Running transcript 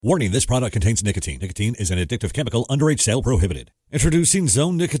Warning, this product contains nicotine. Nicotine is an addictive chemical. Underage sale prohibited. Introducing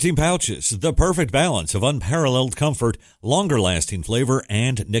Zone Nicotine Pouches, the perfect balance of unparalleled comfort, longer-lasting flavor,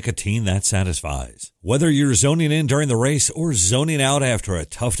 and nicotine that satisfies. Whether you're zoning in during the race or zoning out after a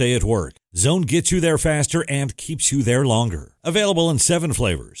tough day at work, Zone gets you there faster and keeps you there longer. Available in 7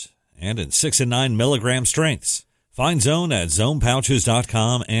 flavors and in 6 and 9 milligram strengths. Find Zone at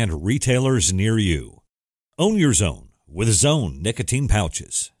zonepouches.com and retailers near you. Own your Zone with Zone Nicotine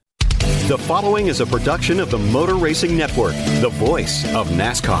Pouches. The following is a production of the Motor Racing Network, the voice of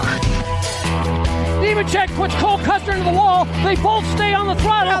NASCAR. Nemechek puts Cole Custer into the wall. They both stay on the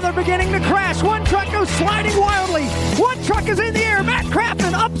throttle. Now they're beginning to crash. One truck goes sliding wildly. One truck is in the air. Matt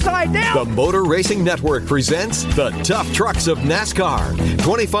Crafton upside down. The Motor Racing Network presents the tough trucks of NASCAR.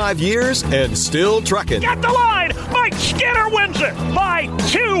 25 years and still trucking. At the line, Mike Skinner wins it by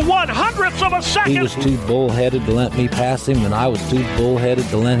 2/100ths of a second. He was too bullheaded to let me pass him, and I was too bullheaded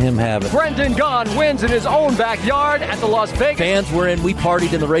to let him have it. Brendan Gaughan wins in his own backyard at the Las Vegas. Fans were in. We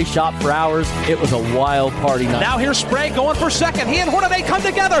partied in the race shop for hours. It was a wild party night. Now here's Sprague going for second. He and Hornaday come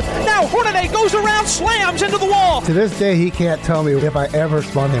together. Now Hornaday goes around, slams into the wall. To this day, he can't tell me if I ever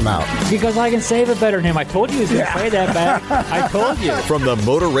spun him out. Because I can save it better than him. I told you he was going to play that back. I told you. From the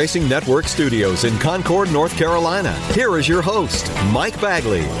Motor Racing Network studios in Concord, North Carolina, here is your host, Mike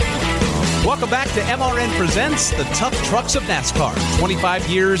Bagley. Welcome back to MRN Presents the Tough Trucks of NASCAR. 25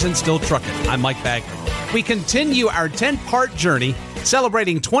 years and still trucking. I'm Mike Bagley. We continue our 10-part journey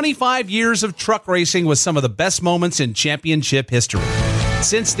celebrating 25 years of truck racing with some of the best moments in championship history.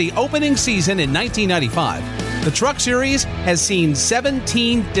 Since the opening season in 1995, the Truck Series has seen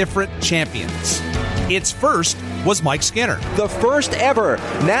 17 different champions. Its first was Mike Skinner. The first ever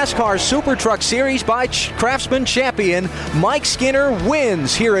NASCAR Super Truck Series by Craftsman champion Mike Skinner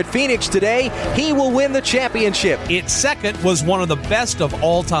wins here at Phoenix today. He will win the championship. Its second was one of the best of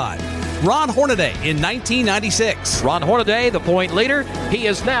all time, Ron Hornaday in 1996. Ron Hornaday, the point leader. He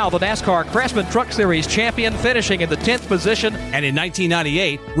is now the NASCAR Craftsman Truck Series champion, finishing in the 10th position. And in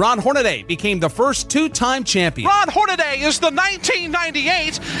 1998, Ron Hornaday became the first 2-time champion. Ron Hornaday is the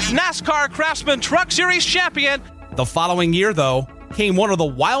 1998 NASCAR Craftsman Truck Series champion. The following year, though, came one of the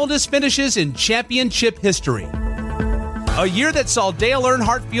wildest finishes in championship history. A year that saw Dale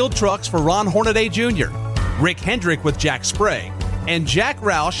Earnhardt field trucks for Ron Hornaday Jr., Rick Hendrick with Jack Sprague, and Jack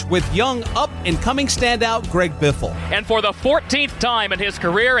Roush with young up-and-coming standout Greg Biffle. And for the 14th time in his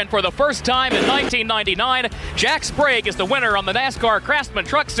career, and for the first time in 1999, Jack Sprague is the winner on the NASCAR Craftsman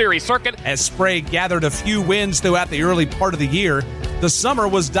Truck Series circuit. As Sprague gathered a few wins throughout the early part of the year, the summer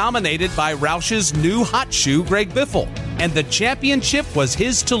was dominated by Roush's new hot shoe, Greg Biffle, and the championship was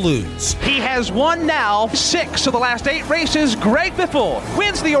his to lose. He has won now 6 of the last 8 races. Greg Biffle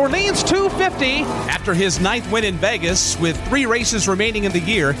wins the Orleans 250. After his 9th win in Vegas, with 3 races remaining in the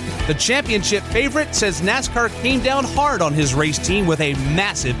year, the championship favorite says NASCAR came down hard on his race team with a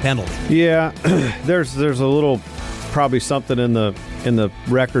massive penalty. Yeah, there's a little, probably something in the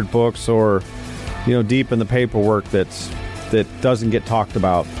record books or, deep in the paperwork that doesn't get talked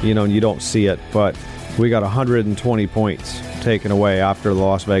about, and you don't see it, but we got 120 points taken away after the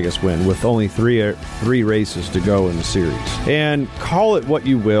Las Vegas win with only three races to go in the series. And call it what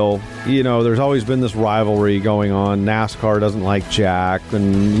you will, there's always been this rivalry going on. NASCAR doesn't like Jack,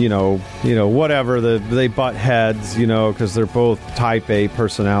 and whatever, they butt heads, because they're both type A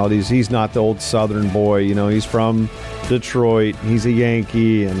personalities. He's not the old Southern boy, he's from Detroit, he's a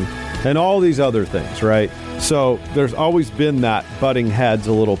Yankee, and all these other things, right? So there's always been that butting heads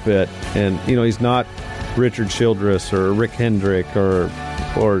a little bit, and he's not Richard Childress or Rick Hendrick or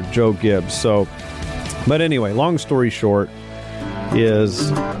Joe Gibbs. So, but anyway, long story short is,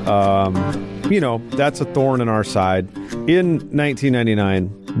 that's a thorn in our side. In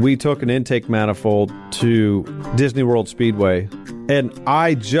 1999, we took an intake manifold to Disney World Speedway, and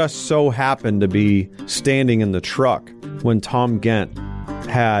I just so happened to be standing in the truck when Tom Gent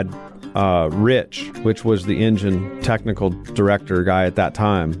had Rich, which was the engine technical director guy at that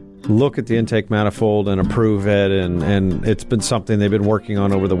time, look at the intake manifold and approve it, and it's been something they've been working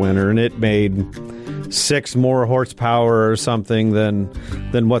on over the winter, and it made 6 more horsepower or something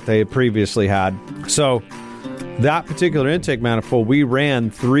than what they had previously had. So that particular intake manifold, we ran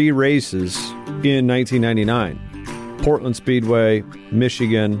 3 races in 1999. Portland Speedway,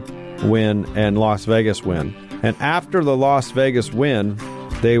 Michigan win, and Las Vegas win. And after the Las Vegas win,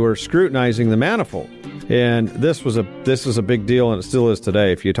 they were scrutinizing the manifold, and this is a big deal, and it still is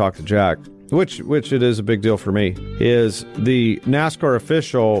today. If you talk to Jack, which it is a big deal for me, is the NASCAR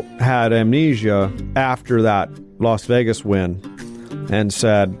official had amnesia after that Las Vegas win, and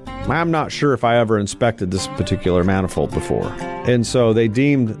said, I'm not sure if I ever inspected this particular manifold before. And so they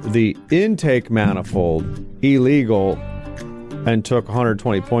deemed the intake manifold illegal and took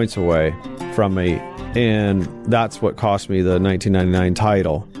 120 points away from me. And that's what cost me the 1999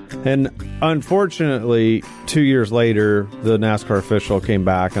 title. And unfortunately, 2 years later, the NASCAR official came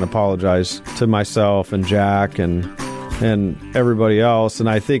back and apologized to myself and Jack and everybody else. And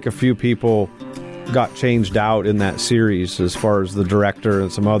I think a few people got changed out in that series as far as the director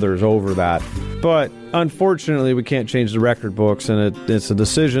and some others over that. But unfortunately, we can't change the record books, and it's a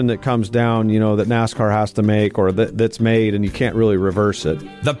decision that comes down, that NASCAR has to make, or that's made, and you can't really reverse it.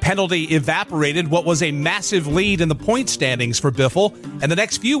 The penalty evaporated what was a massive lead in the point standings for Biffle, and the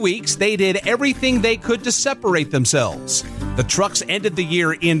next few weeks, they did everything they could to separate themselves. The trucks ended the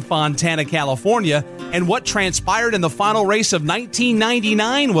year in Fontana, California, and what transpired in the final race of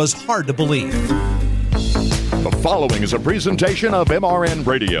 1999 was hard to believe. The following is a presentation of MRN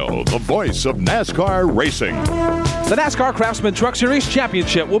Radio, the voice of NASCAR racing. The NASCAR Craftsman Truck Series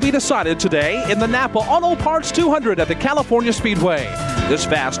Championship will be decided today in the Napa Auto Parts 200 at the California Speedway. This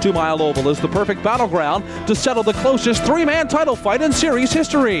vast 2-mile oval is the perfect battleground to settle the closest 3-man title fight in series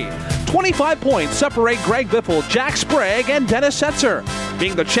history. 25 points separate Greg Biffle, Jack Sprague, and Dennis Setzer.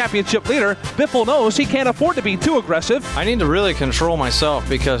 Being the championship leader, Biffle knows he can't afford to be too aggressive. I need to really control myself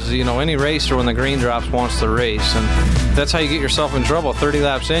because, any racer when the green drops wants to race. And that's how you get yourself in trouble. 30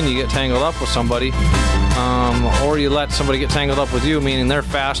 laps in, you get tangled up with somebody. Or you let somebody get tangled up with you, meaning they're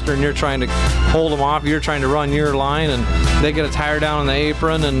faster and you're trying to hold them off. You're trying to run your line and they get a tire down in the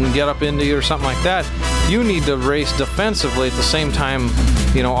apron and get up into you or something like that. You need to race defensively at the same time,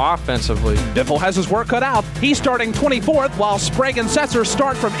 offensively. Biffle has his work cut out. He's starting 24th while Sprague and Setzer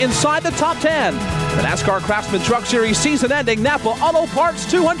start from inside the top 10. The NASCAR Craftsman Truck Series season-ending Napa Auto Parts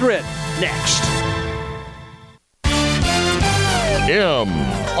 200. Next.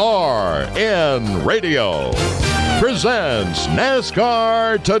 MRN Radio presents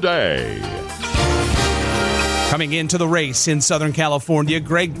NASCAR Today. Coming into the race in Southern California,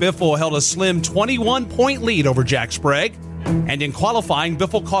 Greg Biffle held a slim 21-point lead over Jack Sprague. And in qualifying,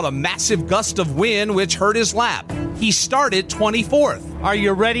 Biffle caught a massive gust of wind, which hurt his lap. He started 24th. Are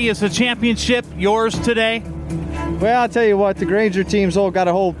you ready? Is the championship yours today? Well, I'll tell you what, the Granger team's got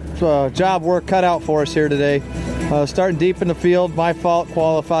a whole job work cut out for us here today. Starting deep in the field, my fault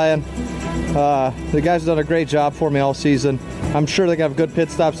qualifying. The guys have done a great job for me all season. I'm sure they're going to have good pit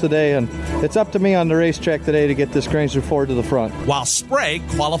stops today, and it's up to me on the racetrack today to get this Granger Ford to the front. While Sprague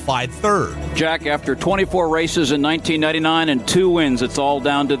qualified third. Jack, after 24 races in 1999 and 2 wins, it's all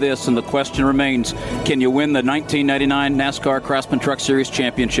down to this, and the question remains, can you win the 1999 NASCAR Craftsman Truck Series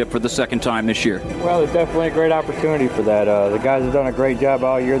Championship for the second time this year? Well, it's definitely a great opportunity for that. The guys have done a great job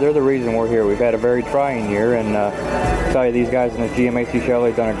all year. They're the reason we're here. We've had a very trying year, and I tell you, these guys in this GMAC Chevrolet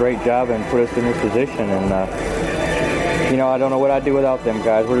have done a great job and put us in this position, and I don't know what I'd do without them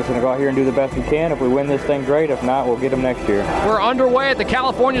guys. We're just going to go out here and do the best we can. If we win this thing, great. If not, we'll get them next year. We're underway at the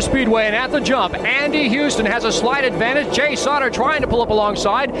California Speedway, and at the jump, Andy Houston has a slight advantage. Jay Sauter trying to pull up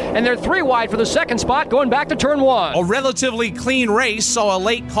alongside, and they're 3 wide for the second spot going back to turn 1. A relatively clean race saw a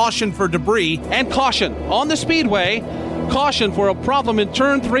late caution for debris. And caution on the speedway. Caution for a problem in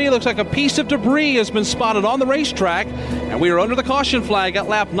turn 3. Looks like a piece of debris has been spotted on the racetrack, and we are under the caution flag at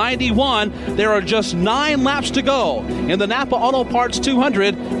lap 91. There are just 9 laps to go in the Napa Auto Parts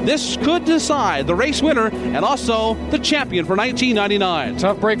 200. This could decide the race winner and also the champion for 1999.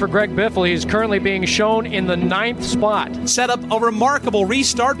 Tough break for Greg Biffle. He's currently being shown in the 9th spot. Set up a remarkable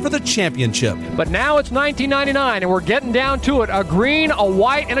restart for the championship. But now it's 1999, and we're getting down to it. A green, a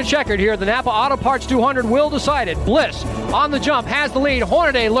white, and a checkered here. The Napa Auto Parts 200 will decide it. Bliss on the jump has the lead.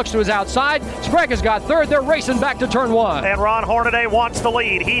 Hornaday looks to his outside. Sprague has got third. They're racing back to turn 1. And Ron Hornaday wants the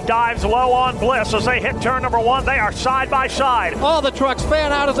lead. He dives low on Bliss as they hit turn number 1. They are side by side. All the trucks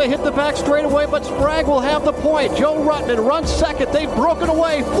fan out as they hit the back straightaway, but Sprague will have the point. Joe Ruttman runs second. They've broken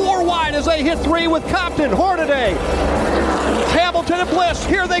away 4 wide as they hit 3 with Compton, Hornaday, Hamilton, and Bliss.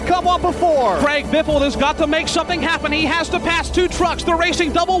 Here they come off of 4. Greg Biffle has got to make something happen. He has to pass 2 trucks. They're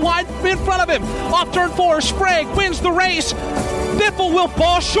racing double wide in front of him. Off turn 4, Sprague wins the race. Biffle will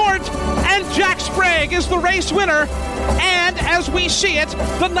fall short, and Jack Sprague is the race winner. And as we see it,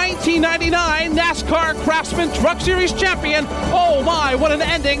 the 1999 NASCAR Craftsman Truck Series champion. Oh my, what an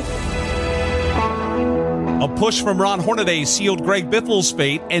ending. A push from Ron Hornaday sealed Greg Biffle's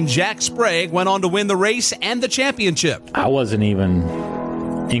fate, and Jack Sprague went on to win the race and the championship. I wasn't even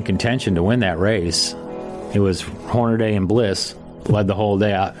in contention to win that race. It was Hornaday and Bliss. led the whole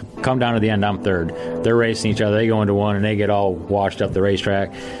day. I come down to the end, I'm third. They're racing each other. They go into one, and they get all washed up the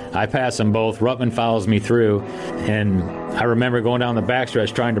racetrack. I pass them both. Ruttman follows me through, and I remember going down the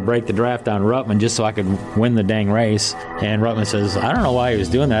backstretch trying to break the draft on Ruttman just so I could win the dang race. And Ruttman says, I don't know why he was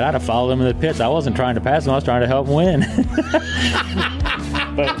doing that. I'd have followed him in the pits. I wasn't trying to pass him. I was trying to help him win.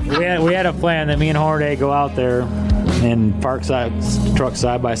 But we had a plan that me and Hornaday go out there and park trucks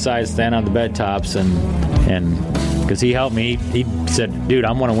side by side, stand on the bed tops, and because he helped me, he said, dude,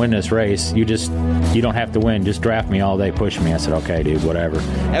 I'm going to win this race. You don't have to win. Just draft me all day, push me. I said, okay, dude, whatever.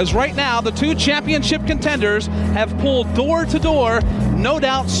 As right now, the two championship contenders have pulled door to door, no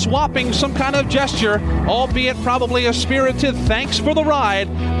doubt swapping some kind of gesture, albeit probably a spirited thanks for the ride.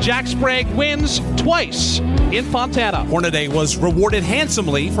 Jack Sprague wins twice in Fontana. Hornaday was rewarded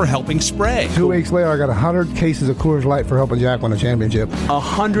handsomely for helping Sprague. 2 weeks later, I got 100 cases of Coors Light for helping Jack win the championship.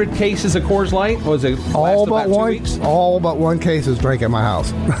 100 cases of Coors Light? Was it all but one? All but one case was drank at my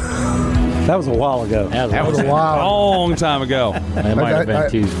house. That was a while ago. That was a while. Long time ago. It might have been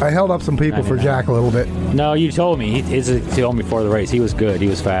too. I held up some people for Jack a little bit. No, you told me. He told me before the race. He was good. He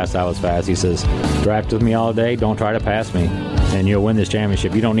was fast. I was fast. He says, draft with me all day. Don't try to pass me, and you'll win this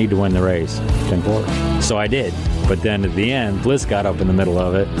championship. You don't need to win the race. It's important. So I did. But then at the end, Bliss got up in the middle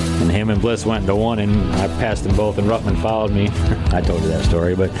of it, and him and Bliss went into one, and I passed them both, and Ruttman followed me. I told you that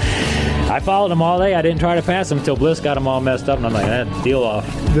story, but I followed him all day. I didn't try to pass him until Bliss got him all messed up, and I'm like, deal off.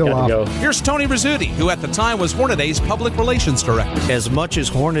 Got to go. Here's Tony Rizzuti, who at the time was Hornaday's public relations director. As much as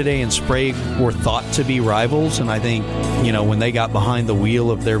Hornaday and Sprague were thought to be rivals, and I think, when they got behind the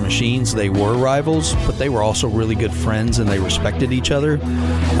wheel of their machines, they were rivals, but they were also really good friends, and they respected each other.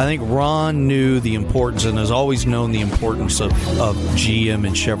 I think Ron knew the importance and has always known the importance of GM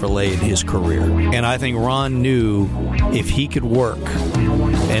and Chevrolet in his career. And I think Ron knew if he could work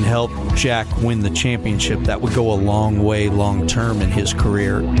and help Jack win the championship, that would go a long way, long term in his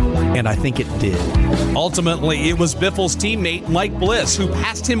career. And I think it did. Ultimately, it was Biffle's teammate, Mike Bliss, who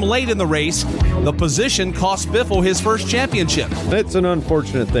passed him late in the race. The position cost Biffle his first championship. It's an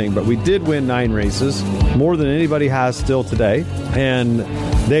unfortunate thing, but we did win 9 races, more than anybody has still today. And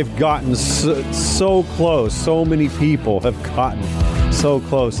they've gotten so close. So many people have gotten so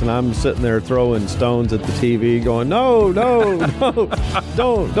close, and I'm sitting there throwing stones at the TV going, no,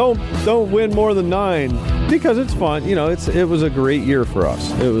 don't win more than 9, because it's fun. It was a great year for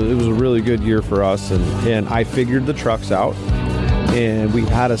us. It was a really good year for us, and I figured the trucks out, and we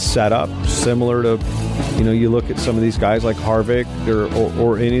had a setup similar to, you look at some of these guys like Harvick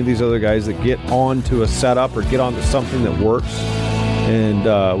or any of these other guys that get onto a setup or get onto something that works.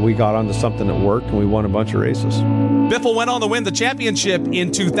 And we got onto something that worked, and we won a bunch of races. Biffle went on to win the championship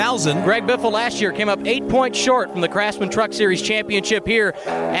in 2000. Greg Biffle last year came up 8 points short from the Craftsman Truck Series championship here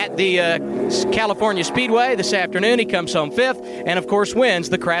at the California Speedway this afternoon. He comes home 5th and, of course, wins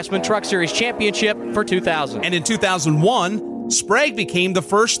the Craftsman Truck Series championship for 2000. And in 2001, Sprague became the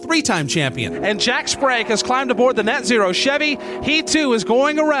first 3-time champion. And Jack Sprague has climbed aboard the Net Zero Chevy. He, too, is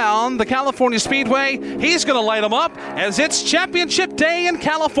going around the California Speedway. He's going to light them up as it's championship day in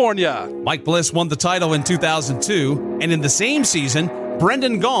California. Mike Bliss won the title in 2002, and in the same season,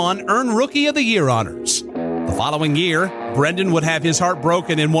 Brendan Gaughan earned Rookie of the Year honors. The following year, Brendan would have his heart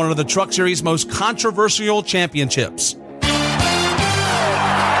broken in one of the Truck Series' most controversial championships.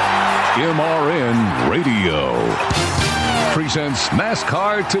 MRN Radio presents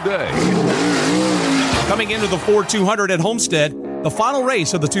NASCAR Today. Coming into the Ford 200 at Homestead, the final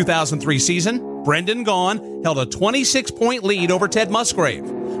race of the 2003 season, Brendan Gaughan held a 26-point lead over Ted Musgrave.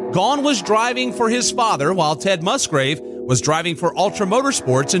 Gaughan was driving for his father, while Ted Musgrave was driving for Ultra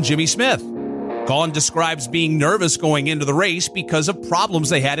Motorsports and Jimmy Smith. Gaughan describes being nervous going into the race because of problems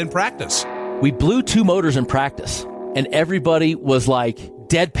they had in practice. We blew 2 motors in practice, and everybody was like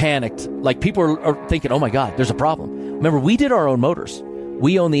dead panicked. Like, people are thinking, oh my God, there's a problem. Remember, we did our own motors.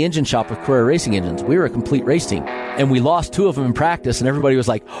 We own the engine shop with Carrera Racing Engines. We were a complete race team. And we lost 2 of them in practice, and everybody was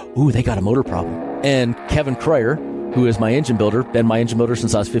like, ooh, they got a motor problem. And Kevin Croyer, who is my engine builder, been my engine builder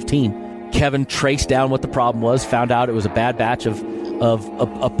since I was 15, Kevin traced down what the problem was, found out it was a bad batch of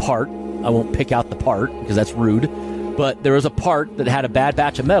a part. I won't pick out the part because that's rude. But there was a part that had a bad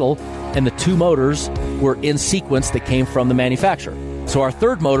batch of metal, and the 2 motors were in sequence that came from the manufacturer. So our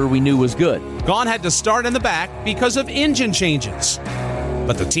 3rd motor we knew was good. Gaughan had to start in the back because of engine changes.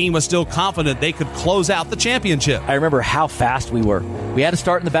 But the team was still confident they could close out the championship. I remember how fast we were. We had to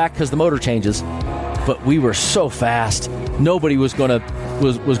start in the back because the motor changes, but we were so fast. Nobody was going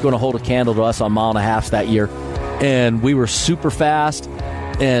to hold a candle to us on 1.5 that year. And we were super fast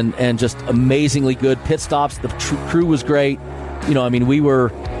and just amazingly good pit stops. The crew was great.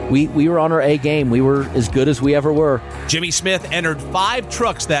 We we were on our A game. We were as good as we ever were. Jimmy Smith entered 5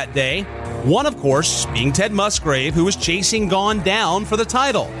 trucks that day. One, of course, being Ted Musgrave, who was chasing Gone down for the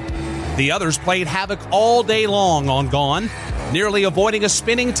title. The others played havoc all day long on Gone, nearly avoiding a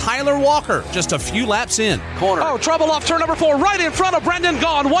spinning Tyler Walker just a few laps in. Corner. Oh, trouble off turn number 4, right in front of Brendan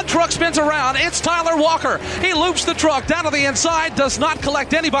Gaughan. One truck spins around. It's Tyler Walker. He loops the truck down to the inside, does not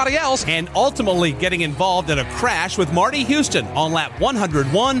collect anybody else. And ultimately getting involved in a crash with Marty Houston on lap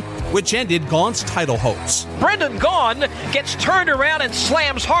 101, which ended Gaughan's title hopes. Brendan Gaughan gets turned around and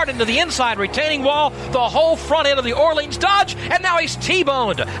slams hard into the inside retaining wall, the whole front end of the Orleans Dodge, and now he's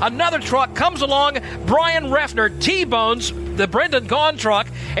T-boned. Another truck comes along. Brian Reffner T-bones the Brendan Gaughan truck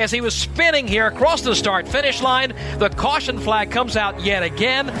as he was spinning here across the start-finish line. The caution flag comes out yet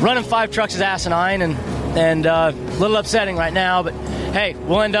again. Running 5 trucks is asinine and a little upsetting right now, but hey,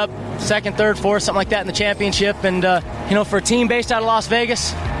 we'll end up 2nd, 3rd, 4th, something like that in the championship. And, for a team based out of Las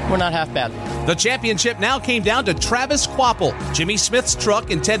Vegas, we're not half bad. The championship now came down to Travis Kvapil, Jimmy Smith's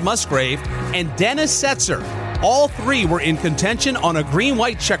truck, and Ted Musgrave, and Dennis Setzer. All 3 were in contention on a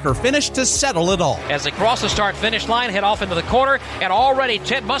green-white checker finish to settle it all. As they cross the start-finish line, head off into the corner, and already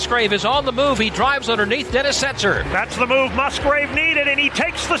Ted Musgrave is on the move. He drives underneath Dennis Setzer. That's the move Musgrave needed, and he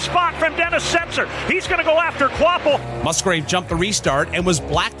takes the spot from Dennis Setzer. He's going to go after Kvapil. Musgrave jumped the restart and was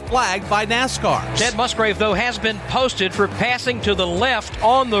black flagged by NASCAR. Ted Musgrave, though, has been posted for passing to the left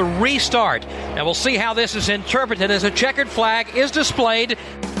on the restart. And we'll see how this is interpreted as a checkered flag is displayed.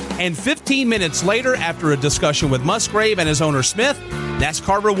 And 15 minutes later, after a discussion with Musgrave and his owner Smith,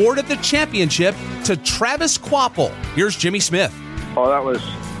 NASCAR rewarded the championship to Travis Kvapil. Here's Jimmy Smith. Oh, that was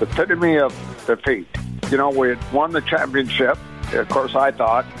the epitome of defeat. We had won the championship, of course, I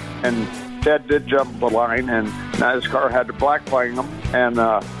thought, and Ted did jump the line, and NASCAR had to black flag him. And,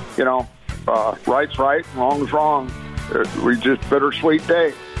 right's right, wrong's wrong. We just bittersweet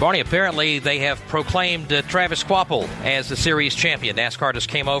day. Barney, apparently they have proclaimed Travis Kvapil as the series champion. NASCAR just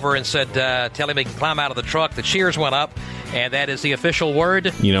came over and said, tell him he can climb out of the truck. The cheers went up, and that is the official word.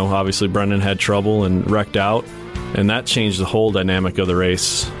 Obviously Brendan had trouble and wrecked out, and that changed the whole dynamic of the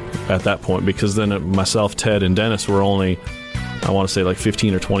race at that point, because then myself, Ted, and Dennis were only, I want to say, like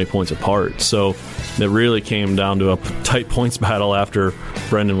 15 or 20 points apart. So it really came down to a tight points battle after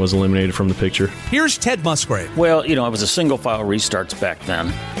Brendan was eliminated from the picture. Here's Ted Musgrave. Well, it was a single-file restarts back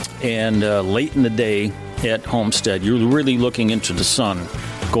then. And late in the day at Homestead, you were really looking into the sun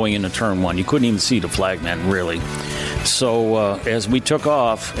going into turn 1. You couldn't even see the flagman, really. So as we took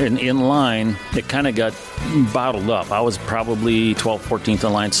off in line, it kind of got bottled up. I was probably 12th, 14th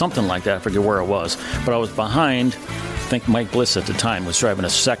in line, something like that. I forget where it was. But I was behind, I think Mike Bliss at the time was driving a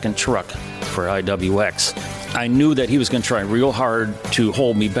second truck for IWX. I knew that he was going to try real hard to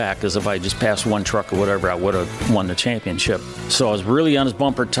hold me back, because if I just passed one truck or whatever, I would have won the championship. So I was really on his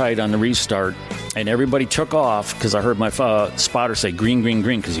bumper tight on the restart, and everybody took off because I heard my spotter say green, green,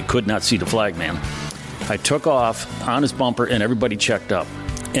 green, because you could not see the flagman. I took off on his bumper, and everybody checked up.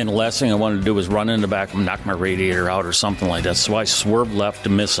 And the last thing I wanted to do was run in the back of him, knock my radiator out or something like that. So I swerved left to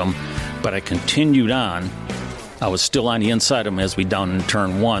miss him, but I continued on. I was still on the inside of him as we down in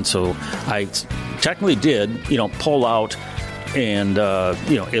turn 1, so I technically did, pull out, and,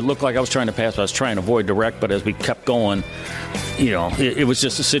 it looked like I was trying to pass, but I was trying to avoid the wreck, but as we kept going, it was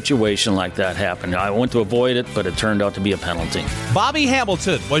just a situation like that happened. I went to avoid it, but it turned out to be a penalty. Bobby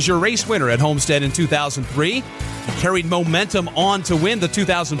Hamilton was your race winner at Homestead in 2003. He carried momentum on to win the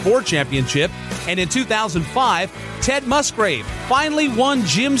 2004 championship, and in 2005, Ted Musgrave finally won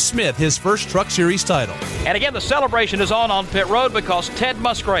Jim Smith his first Truck Series title. And again, the celebration is on pit road because Ted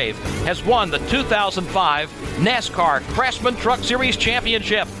Musgrave has won the 2005 NASCAR Craftsman Truck Series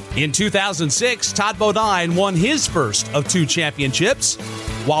championship. In 2006, Todd Bodine won his first of 2 championships,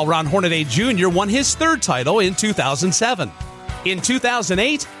 while Ron Hornaday Jr. won his 3rd title in 2007. In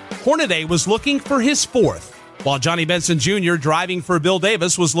 2008, Hornaday was looking for his 4th, while Johnny Benson Jr., driving for Bill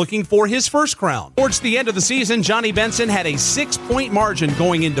Davis, was looking for his first crown. Towards the end of the season, Johnny Benson had a 6-point margin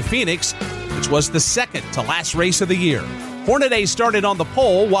going into Phoenix, which was the second to last race of the year. Hornaday started on the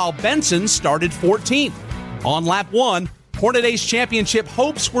pole, while Benson started 14th. On lap 1, Hornaday's championship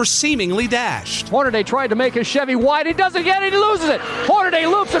hopes were seemingly dashed. Hornaday tried to make his Chevy wide. He does it again, and he loses it. Hornaday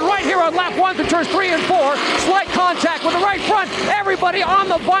loops it right here on lap 1 through turns 3 and 4. Slight contact with the right front. Everybody on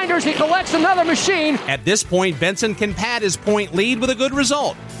the binders. He collects another machine. At this point, Benson can pad his point lead with a good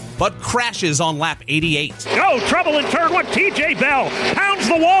result. but crashes on lap 88. Oh, trouble in turn one. TJ Bell pounds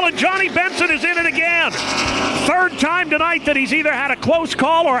the wall, and Johnny Benson is in it again. Third time tonight that he's either had a close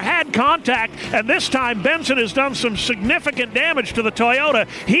call or had contact, and this time Benson has done some significant damage to the Toyota.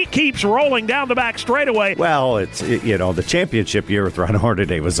 He keeps rolling down the back straightaway. Well, the championship year with Ron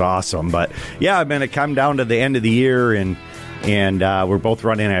Hornaday was awesome, but yeah, I mean, it come down to the end of the year, and we're both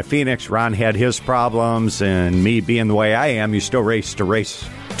running at Phoenix. Ron had his problems, and me being the way I am, you still race to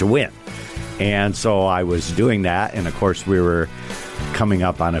win. And so I was doing that, and of course we were coming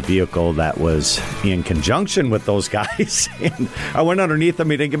up on a vehicle that was in conjunction with those guys. And I went underneath them.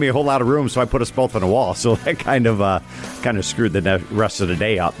 He didn't give me a whole lot of room, so I put us both on a wall. So that kind of screwed the rest of the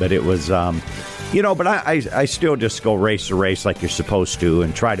day up. But it was, but I still just go race to race like you're supposed to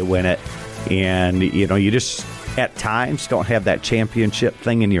and try to win it. And, you just at times don't have that championship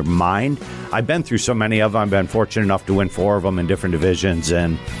thing in your mind. I've been through so many of them. I've been fortunate enough to win 4 of them in different divisions.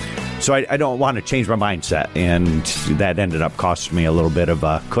 And so I don't want to change my mindset, and that ended up costing me a little bit of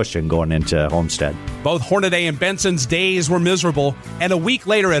a cushion going into Homestead. Both Hornaday and Benson's days were miserable, and a week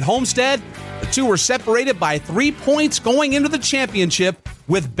later at Homestead, the two were separated by 3 points going into the championship,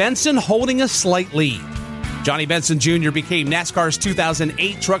 with Benson holding a slight lead. Johnny Benson Jr. became NASCAR's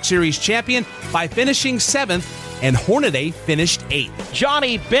 2008 Truck Series champion by finishing 7th, and Hornaday finished 8th.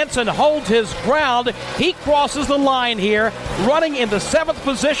 Johnny Benson holds his ground. He crosses the line here, running in the 7th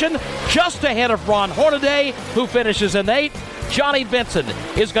position, just ahead of Ron Hornaday, who finishes in 8th. Johnny Benson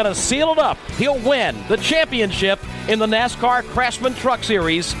is going to seal it up. He'll win the championship in the NASCAR Craftsman Truck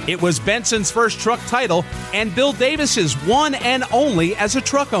Series. It was Benson's first truck title and Bill Davis's one and only as a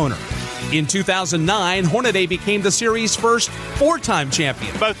truck owner. In 2009, Hornaday became the series' first 4-time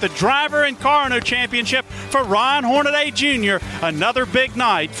champion. Both the driver and car owner championship for Ron Hornaday Jr., another big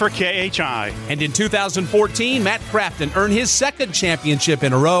night for KHI. And in 2014, Matt Crafton earned his 2nd championship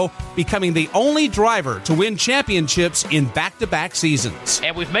in a row, becoming the only driver to win championships in back-to-back seasons.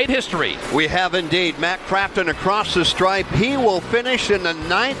 And we've made history. We have indeed. Matt Crafton across the stripe. He will finish in the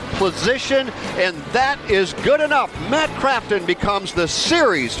 9th position, and that is good enough. Matt Crafton becomes the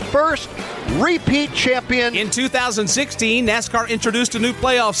series' first repeat champion. In 2016, NASCAR introduced a new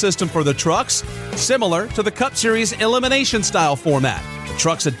playoff system for the trucks, similar to the Cup Series elimination style format. The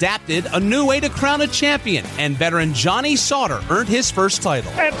trucks adapted a new way to crown a champion, and veteran Johnny Sauter earned his first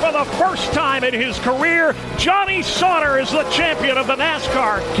title. And for the first time in his career, Johnny Sauter is the champion of the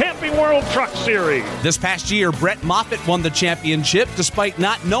NASCAR Camping World Truck Series. This past year, Brett Moffitt won the championship despite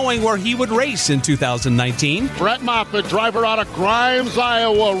not knowing where he would race in 2019. Brett Moffitt, driver out of Grimes,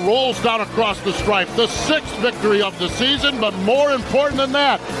 Iowa, rolls down across the stripe. The 6th victory of the season, but more important than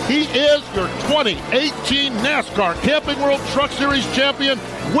that, he is your 2018 NASCAR Camping World Truck Series champion,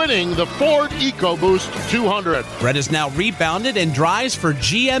 winning the Ford EcoBoost 200. Brett is now rebounded and drives for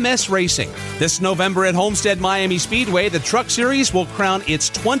GMS Racing. This November at Homestead Miami Speedway, the Truck Series will crown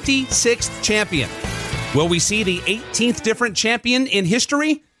its 26th champion. Will we see the 18th different champion in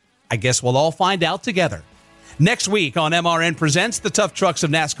history? I guess we'll all find out together. Next week on MRN Presents the Tough Trucks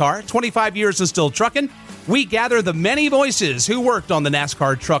of NASCAR, 25 years and still trucking, we gather the many voices who worked on the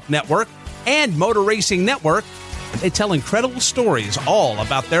NASCAR Truck Network and Motor Racing Network. They tell incredible stories all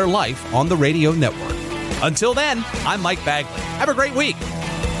about their life on the radio network. Until then, I'm Mike Bagley. Have a great week.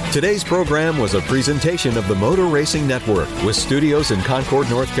 Today's program was a presentation of the Motor Racing Network with studios in Concord,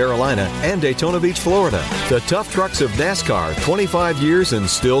 North Carolina and Daytona Beach, Florida. The Tough Trucks of NASCAR, 25 years and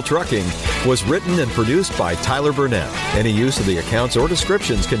still trucking, was written and produced by Tyler Burnett. Any use of the accounts or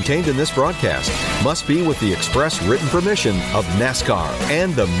descriptions contained in this broadcast must be with the express written permission of NASCAR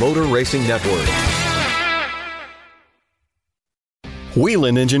and the Motor Racing Network.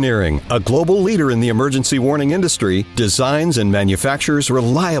 Whelen Engineering, a global leader in the emergency warning industry, designs and manufactures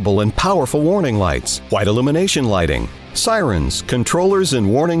reliable and powerful warning lights, white illumination lighting, sirens, controllers, and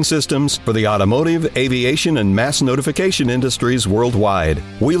warning systems for the automotive, aviation, and mass notification industries worldwide.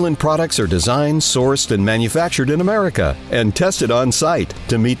 Whelen products are designed, sourced, and manufactured in America and tested on site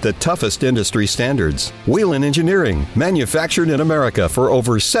to meet the toughest industry standards. Whelen Engineering, manufactured in America for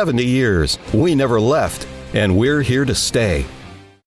over 70 years. We never left, and we're here to stay.